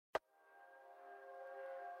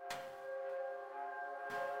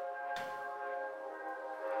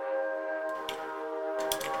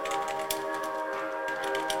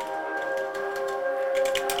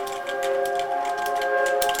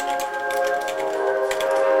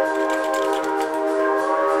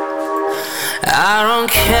I don't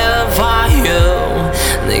care about you.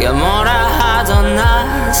 네가 뭐라 하던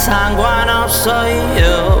난 상관없어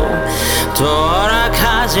you. 또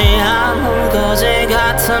허락하지 않은 거지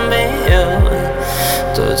같은 비유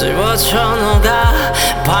또 집어쳐 너가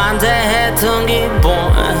반대했던 기분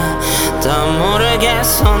다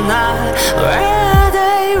모르겠어 난 Where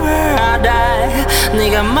are they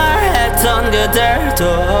네가 말했던 그들도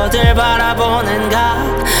어딜 바라보는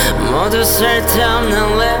각 모두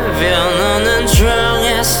쓸데없는 review 너는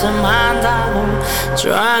조용했음 한다고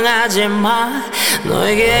조용하지마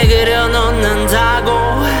너에게 그려놓는다고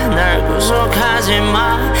날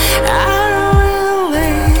구속하지마 I don't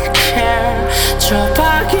really care 저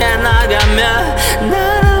밖에 나가면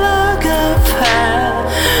나를 억압해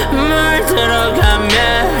물 들어가면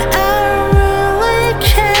I don't really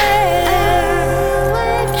care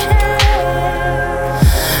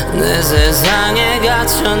내 세상에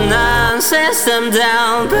갇혀 난 system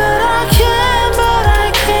down But I can't but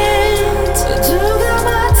I can't 누가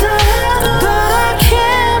맞다 해도 But I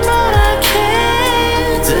can't but I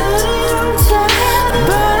can't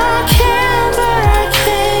But I can't but I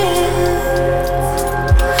can't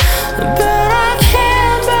But I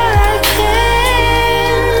can't but I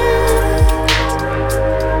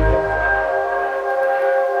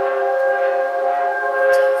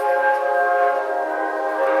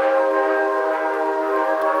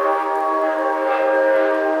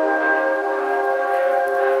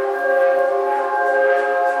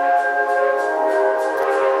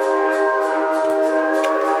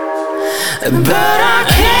But I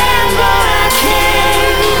can't, but I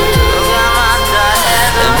can't 누가 맞다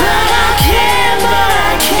해도 But I can't, but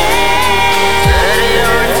I can't 그리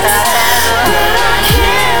옳다 해도 But I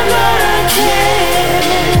can't, but I can't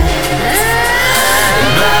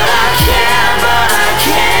But I can't, but I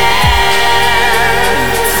can't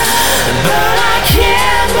But I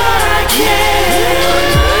can't, but I can't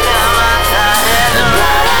누가 맞다 해도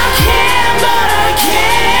But I can't, but I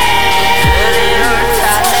can't 그리 옳다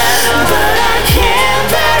해도 But I can't,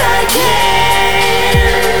 but I can't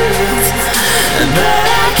But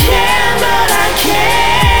I can't, but I can't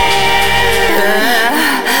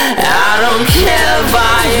I don't care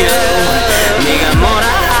about you 네가 뭐라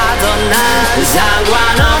하던 난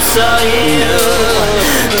상관없어 you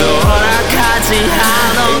또 허락하지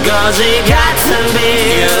않은 거지 같은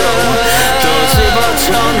비유 또 집어쳐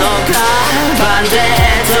너가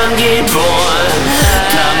반대했던 기분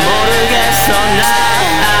다 모르겠어 난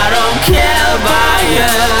I don't care about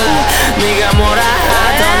you 네가 뭐라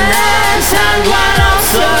하던 난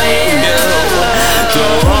상관없어 you 또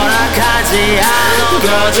허락하지 않은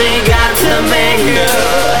거지 같은 비유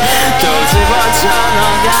또 집어쳐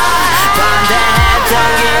너가 반대했던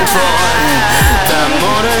기분 다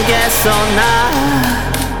모르겠어 난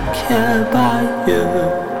care about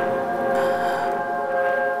you